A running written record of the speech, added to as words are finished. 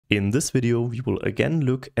In this video, we will again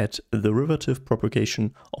look at derivative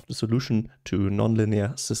propagation of the solution to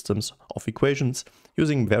nonlinear systems of equations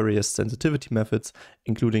using various sensitivity methods,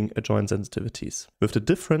 including adjoint sensitivities. With the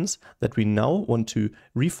difference that we now want to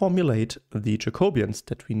reformulate the Jacobians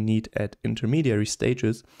that we need at intermediary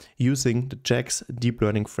stages using the JAX deep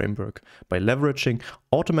learning framework by leveraging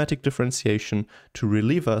automatic differentiation to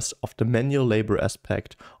relieve us of the manual labor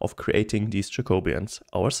aspect of creating these Jacobians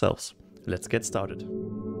ourselves. Let's get started.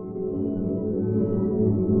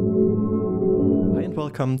 Hi and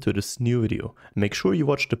welcome to this new video. Make sure you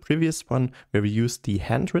watch the previous one where we used the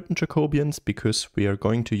handwritten Jacobians because we are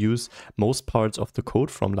going to use most parts of the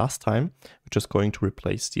code from last time, which is going to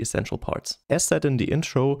replace the essential parts. As said in the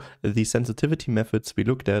intro, the sensitivity methods we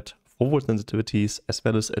looked at, forward sensitivities as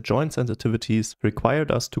well as adjoint sensitivities, required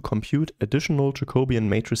us to compute additional Jacobian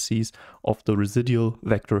matrices of the residual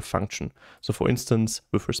vector function. So for instance,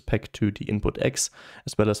 with respect to the input x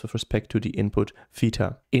as well as with respect to the input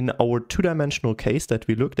theta. In our two-dimensional case that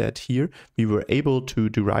we looked at here, we were able to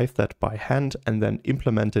derive that by hand and then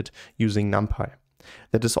implement it using NumPy.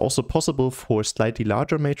 That is also possible for slightly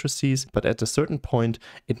larger matrices, but at a certain point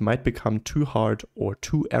it might become too hard or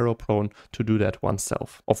too error prone to do that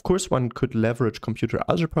oneself. Of course, one could leverage computer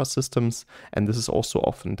algebra systems, and this is also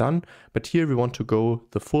often done, but here we want to go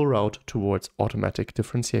the full route towards automatic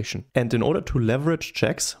differentiation. And in order to leverage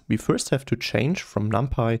JAX, we first have to change from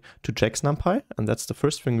NumPy to JAX.numpy, and that's the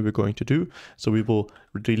first thing we're going to do. So we will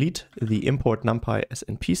delete the import NumPy as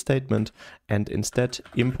NP statement and instead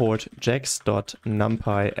import JAX.numpy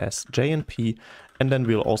as JNP, and then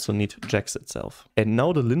we'll also need JAX itself. And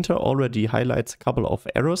now the linter already highlights a couple of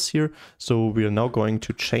errors here, so we are now going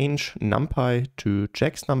to change NumPy to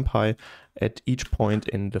JAX.numpy at each point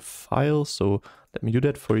in the file. So let me do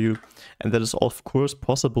that for you. And that is of course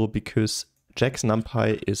possible because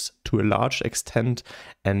JAX.numpy is to a large extent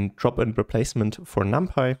a drop-in replacement for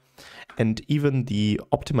NumPy, and even the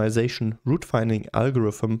optimization root finding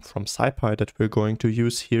algorithm from SciPy that we're going to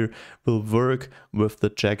use here will work with the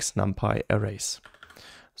JAX.numpy arrays.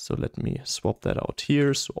 So let me swap that out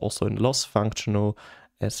here, so also in loss functional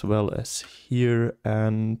as well as here,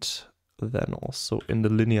 and then also in the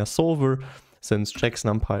linear solver, since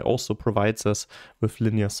JAX.numpy also provides us with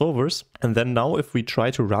linear solvers. And then now if we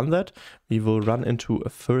try to run that, we will run into a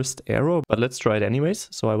first error, but let's try it anyways.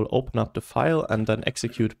 So I will open up the file and then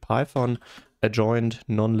execute Python adjoint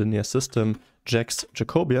nonlinear system JAX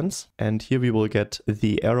Jacobians, and here we will get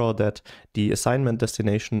the error that the assignment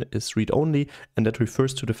destination is read-only, and that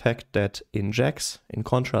refers to the fact that in JAX, in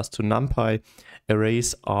contrast to NumPy,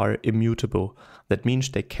 arrays are immutable. That means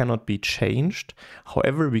they cannot be changed.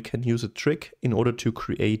 However, we can use a trick in order to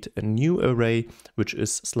create a new array which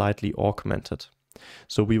is slightly augmented.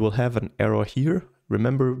 So we will have an error here.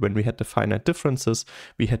 Remember, when we had the finite differences,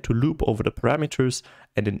 we had to loop over the parameters,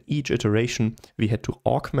 and in each iteration, we had to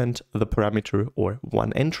augment the parameter or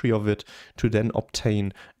one entry of it to then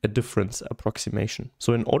obtain a difference approximation.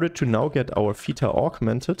 So in order to now get our theta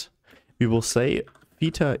augmented, we will say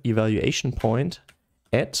theta evaluation point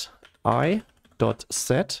at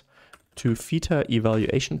I.set to theta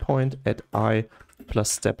evaluation point at I plus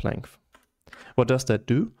step length. What does that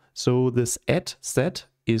do? So this at set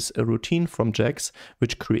is a routine from JAX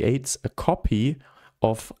which creates a copy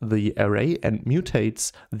of the array and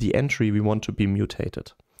mutates the entry we want to be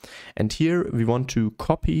mutated. And here we want to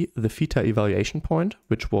copy the theta evaluation point,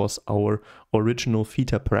 which was our original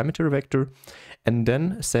theta parameter vector, and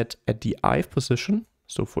then set at the ith position.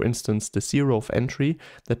 So for instance, the 0th entry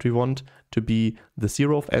that we want to be the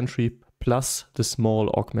 0th entry plus the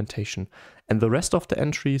small augmentation. And the rest of the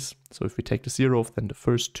entries, so if we take the 0th, then the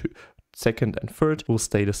first two, second and third will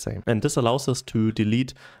stay the same. And this allows us to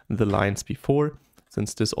delete the lines before,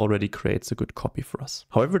 since this already creates a good copy for us.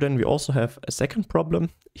 However, then we also have a second problem.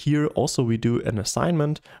 Here also we do an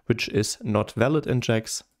assignment which is not valid in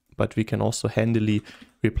JAX, but we can also handily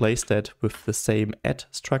replace that with the same at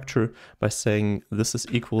structure by saying this is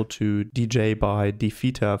equal to dj by d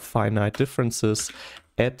theta finite differences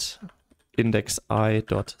at index I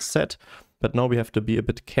dot set. But now we have to be a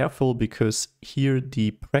bit careful because here the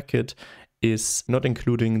bracket is not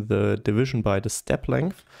including the division by the step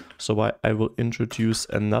length. So I will introduce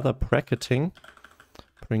another bracketing,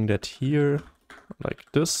 bring that here like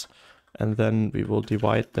this, and then we will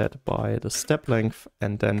divide that by the step length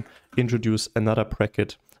and then introduce another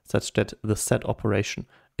bracket such that the set operation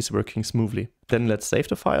is working smoothly. Then let's save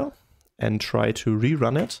the file and try to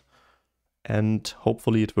rerun it, and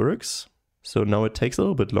hopefully it works. So now it takes a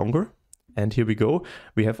little bit longer. And here we go.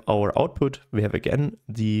 We have our output. We have again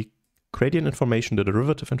the gradient information, the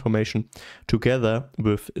derivative information, together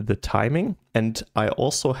with the timing. And I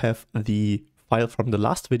also have the file from the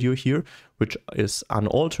last video here, which is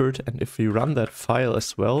unaltered. And if we run that file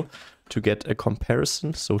as well to get a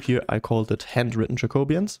comparison, so here I called it handwritten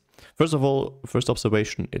Jacobians. First of all, first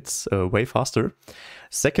observation, it's way faster.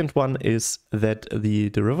 Second one is that the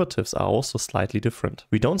derivatives are also slightly different.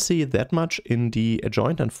 We don't see it that much in the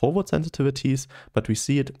adjoint and forward sensitivities, but we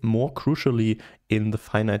see it more crucially in the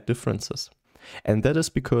finite differences. And that is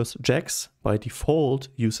because JAX by default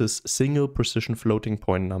uses single precision floating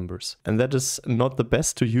point numbers. And that is not the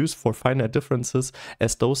best to use for finite differences,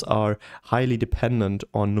 as those are highly dependent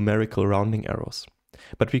on numerical rounding errors.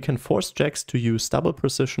 But we can force JAX to use double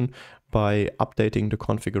precision by updating the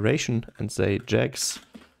configuration and say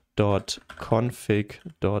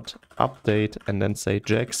JAX.config.update and then say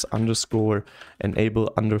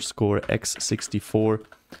JAX_enable_x64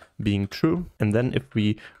 being true. And then if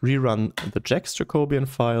we rerun the JAX Jacobian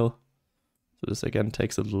file, so this again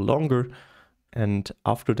takes a little longer, and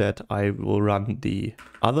after that I will run the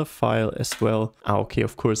other file as well. Okay,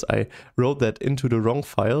 of course I wrote that into the wrong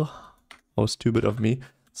file. How stupid of me.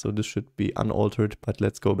 So this should be unaltered, but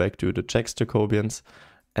let's go back to the JAX Jacobians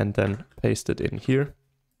and then paste it in here.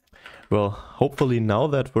 Well, hopefully now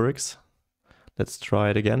that works. Let's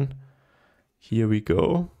try it again. Here we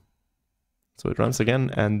go. So it runs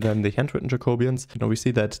again, and then the handwritten Jacobians. Now we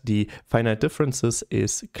see that the finite differences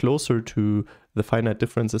is closer to the finite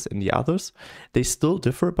differences in the others. They still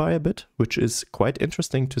differ by a bit, which is quite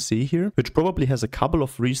interesting to see here, which probably has a couple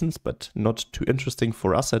of reasons, but not too interesting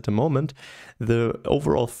for us at the moment. The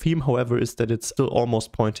overall theme, however, is that it's still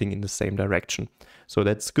almost pointing in the same direction. So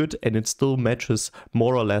that's good, and it still matches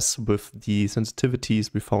more or less with the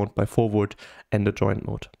sensitivities we found by forward and adjoint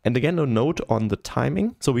mode. And again, a note on the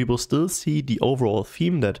timing. So we will still see the overall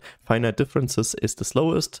theme that finite differences is the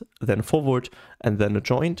slowest, then forward, and then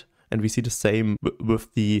adjoint. And we see the same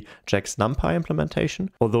with the JAX.numpy implementation,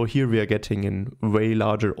 although here we are getting in way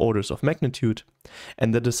larger orders of magnitude.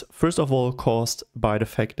 And that is first of all caused by the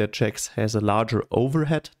fact that JAX has a larger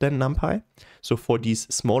overhead than NumPy. So for these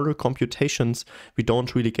smaller computations, we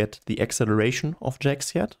don't really get the acceleration of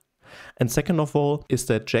JAX yet. And second of all is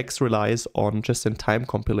that JAX relies on just-in-time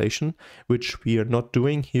compilation, which we are not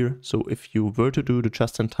doing here. So if you were to do the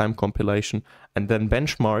just-in-time compilation and then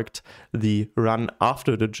benchmarked the run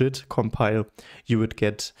after the JIT compile, you would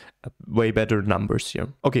get way better numbers here.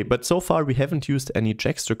 Okay, but so far we haven't used any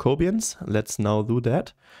JAX Jacobians. Let's now do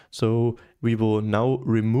that. So we will now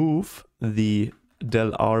remove the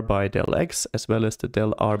del r by del x as well as the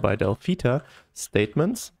del r by del theta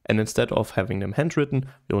statements, and instead of having them handwritten,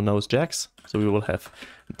 we will now use JAX. So we will have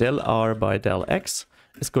del r by del x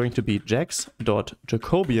is going to be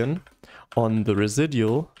JAX.Jacobian on the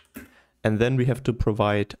residual, and then we have to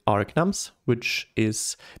provide argnums, which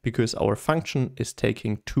is because our function is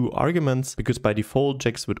taking 2 arguments, because by default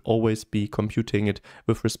JAX would always be computing it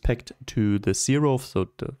with respect to the 0th, so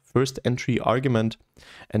the first entry argument.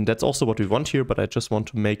 And that's also what we want here, but I just want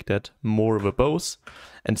to make that more verbose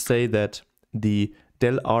and say that the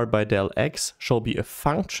del r by del x shall be a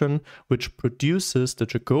function which produces the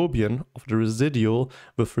Jacobian of the residual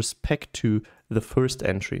with respect to the first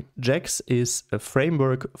entry. JAX is a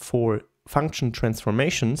framework for function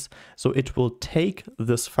transformations, so it will take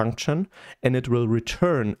this function and it will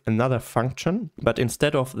return another function, but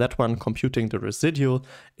instead of that one computing the residual,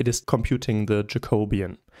 it is computing the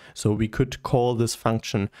Jacobian. So we could call this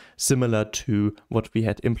function similar to what we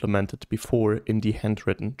had implemented before in the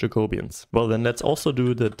handwritten Jacobians. Well, then let's also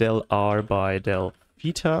do the del r by del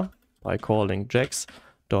theta by calling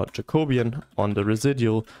JAX.Jacobian on the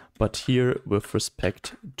residual, but here with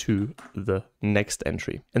respect to the next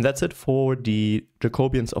entry. And that's it for the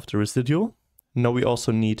Jacobians of the residual. Now we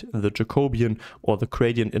also need the Jacobian or the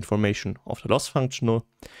gradient information of the loss functional.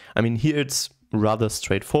 I mean, here it's rather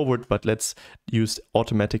straightforward, but let's use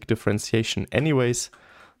automatic differentiation anyways.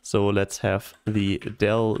 So let's have the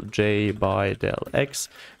del j by del x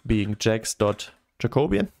being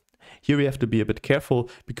JAX.Jacobian. Here we have to be a bit careful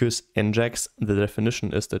because in JAX the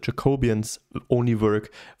definition is that Jacobians only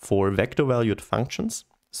work for vector valued functions.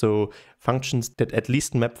 So functions that at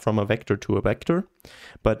least map from a vector to a vector.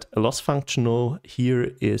 But a loss functional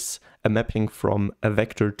here is a mapping from a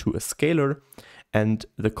vector to a scalar, and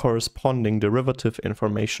the corresponding derivative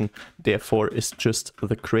information therefore is just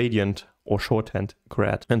the gradient or shorthand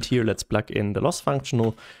grad. And here let's plug in the loss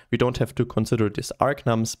functional. We don't have to consider this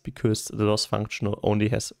argnums because the loss functional only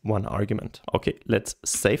has one argument. Okay, let's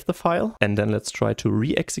save the file and then let's try to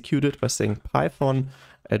re-execute it by saying Python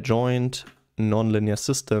adjoint nonlinear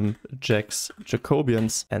system JAX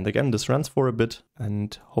Jacobians. And again, this runs for a bit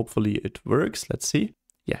and hopefully it works. Let's see.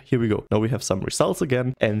 Yeah, here we go. Now we have some results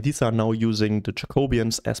again, and these are now using the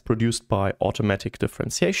Jacobians as produced by automatic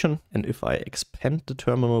differentiation. And if I expand the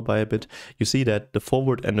terminal by a bit, you see that the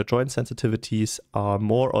forward and adjoint sensitivities are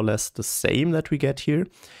more or less the same that we get here.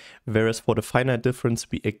 Whereas for the finite difference,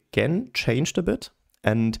 we again changed a bit.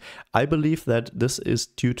 And I believe that this is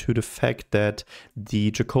due to the fact that the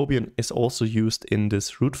Jacobian is also used in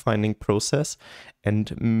this root finding process,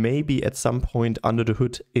 and maybe at some point under the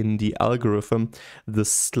hood in the algorithm, the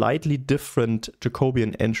slightly different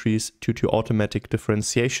Jacobian entries due to automatic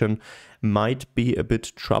differentiation might be a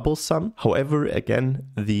bit troublesome. However, again,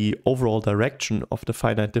 the overall direction of the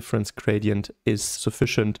finite difference gradient is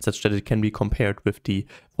sufficient such that it can be compared with the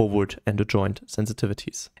forward and adjoint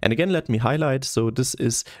sensitivities. And again, let me highlight, so this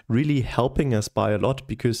is really helping us by a lot,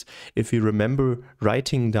 because if you remember,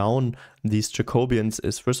 writing down these Jacobians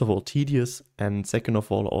is first of all tedious and second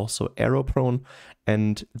of all also error prone.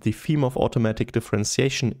 And the theme of automatic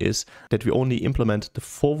differentiation is that we only implement the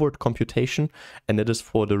forward computation, and that is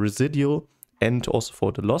for the residual and also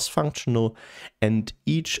for the loss functional, and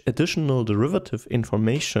each additional derivative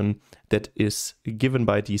information that is given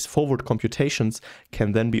by these forward computations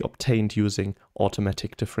can then be obtained using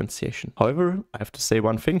automatic differentiation. However, I have to say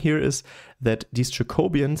one thing here is that these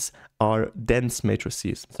Jacobians are dense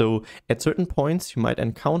matrices. So at certain points you might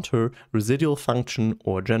encounter residual function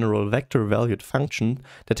or general vector valued function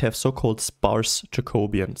that have so-called sparse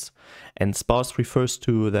Jacobians. And sparse refers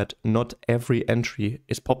to that not every entry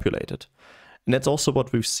is populated. And that's also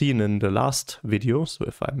what we've seen in the last video. So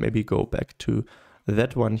if I maybe go back to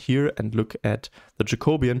that one here and look at the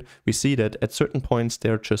Jacobian, we see that at certain points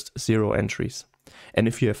there are just 0 entries. And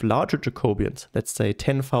if you have larger Jacobians, let's say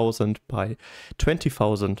 10,000 by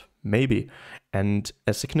 20,000 maybe, and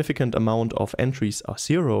a significant amount of entries are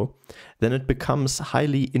 0, then it becomes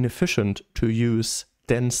highly inefficient to use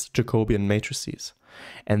dense Jacobian matrices.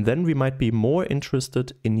 And then we might be more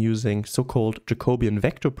interested in using so-called Jacobian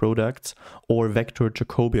vector products or vector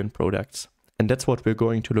Jacobian products. And that's what we're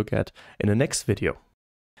going to look at in the next video.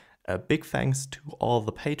 A big thanks to all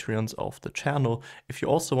the Patreons of the channel. If you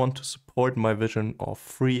also want to support my vision of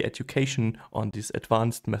free education on these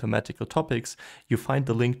advanced mathematical topics, you find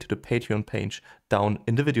the link to the Patreon page down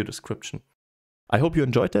in the video description. I hope you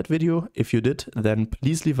enjoyed that video. If you did, then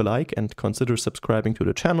please leave a like and consider subscribing to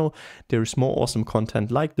the channel. There is more awesome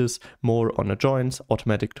content like this, more on adjoints,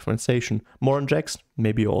 automatic differentiation, more on JAX.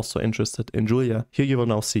 Maybe you're also interested in Julia. Here you will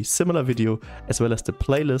now see similar video as well as the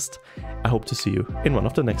playlist. I hope to see you in one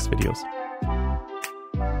of the next videos.